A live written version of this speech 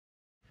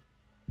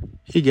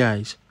Hey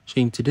guys,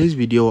 so in today's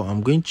video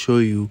I'm going to show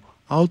you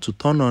how to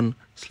turn on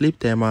sleep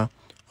timer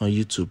on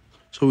YouTube.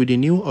 So with the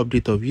new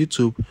update of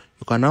YouTube,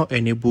 you can now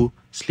enable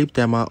sleep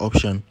timer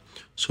option.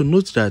 So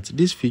note that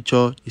this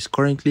feature is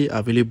currently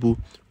available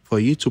for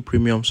YouTube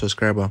Premium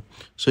subscriber.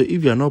 So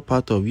if you are not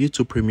part of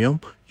YouTube Premium,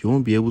 you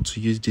won't be able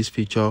to use this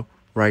feature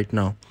right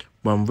now,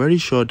 but I'm very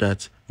sure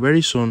that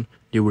very soon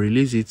they will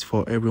release it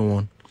for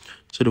everyone.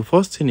 So the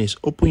first thing is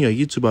open your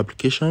YouTube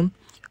application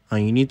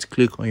and you need to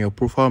click on your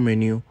profile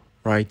menu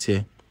right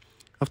here.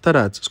 After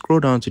that, scroll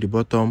down to the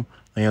bottom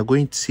and you're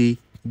going to see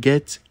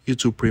get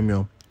YouTube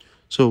Premium.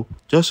 So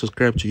just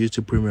subscribe to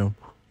YouTube Premium,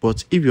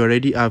 but if you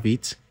already have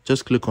it,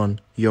 just click on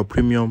your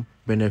premium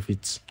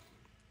benefits.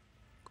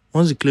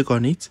 Once you click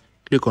on it,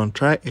 click on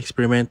try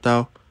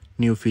experimental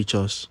new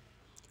features.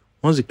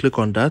 Once you click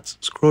on that,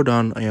 scroll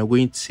down and you're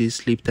going to see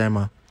sleep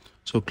timer.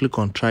 So click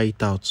on try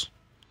it out.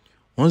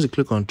 Once you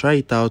click on try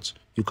it out,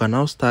 you can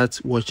now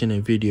start watching a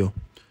video.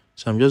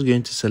 So I'm just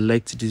going to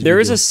select this video. There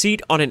is a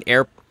seat on an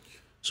airplane.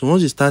 So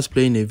once you start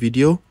playing a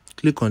video,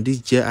 click on this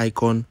J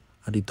icon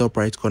at the top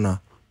right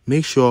corner.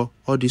 Make sure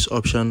all these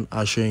options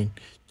are showing.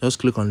 Just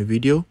click on the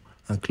video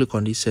and click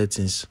on these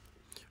settings.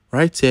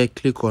 Right here,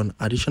 click on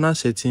additional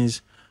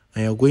settings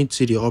and you're going to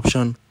see the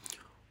option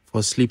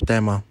for sleep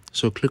timer.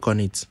 So click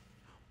on it.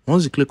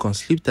 Once you click on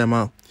sleep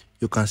timer,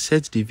 you can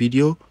set the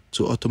video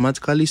to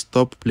automatically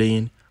stop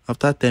playing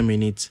after 10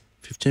 minutes,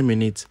 15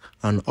 minutes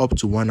and up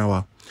to 1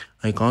 hour.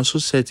 And you can also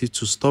set it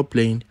to stop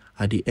playing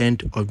at the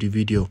end of the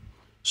video.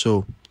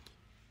 So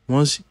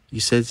once you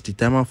set the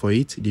timer for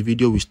it, the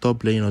video will stop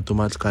playing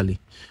automatically.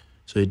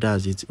 So it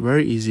does it.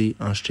 Very easy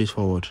and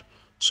straightforward.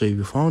 So if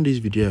you found this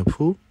video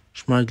helpful,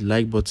 smash the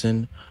like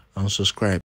button and subscribe.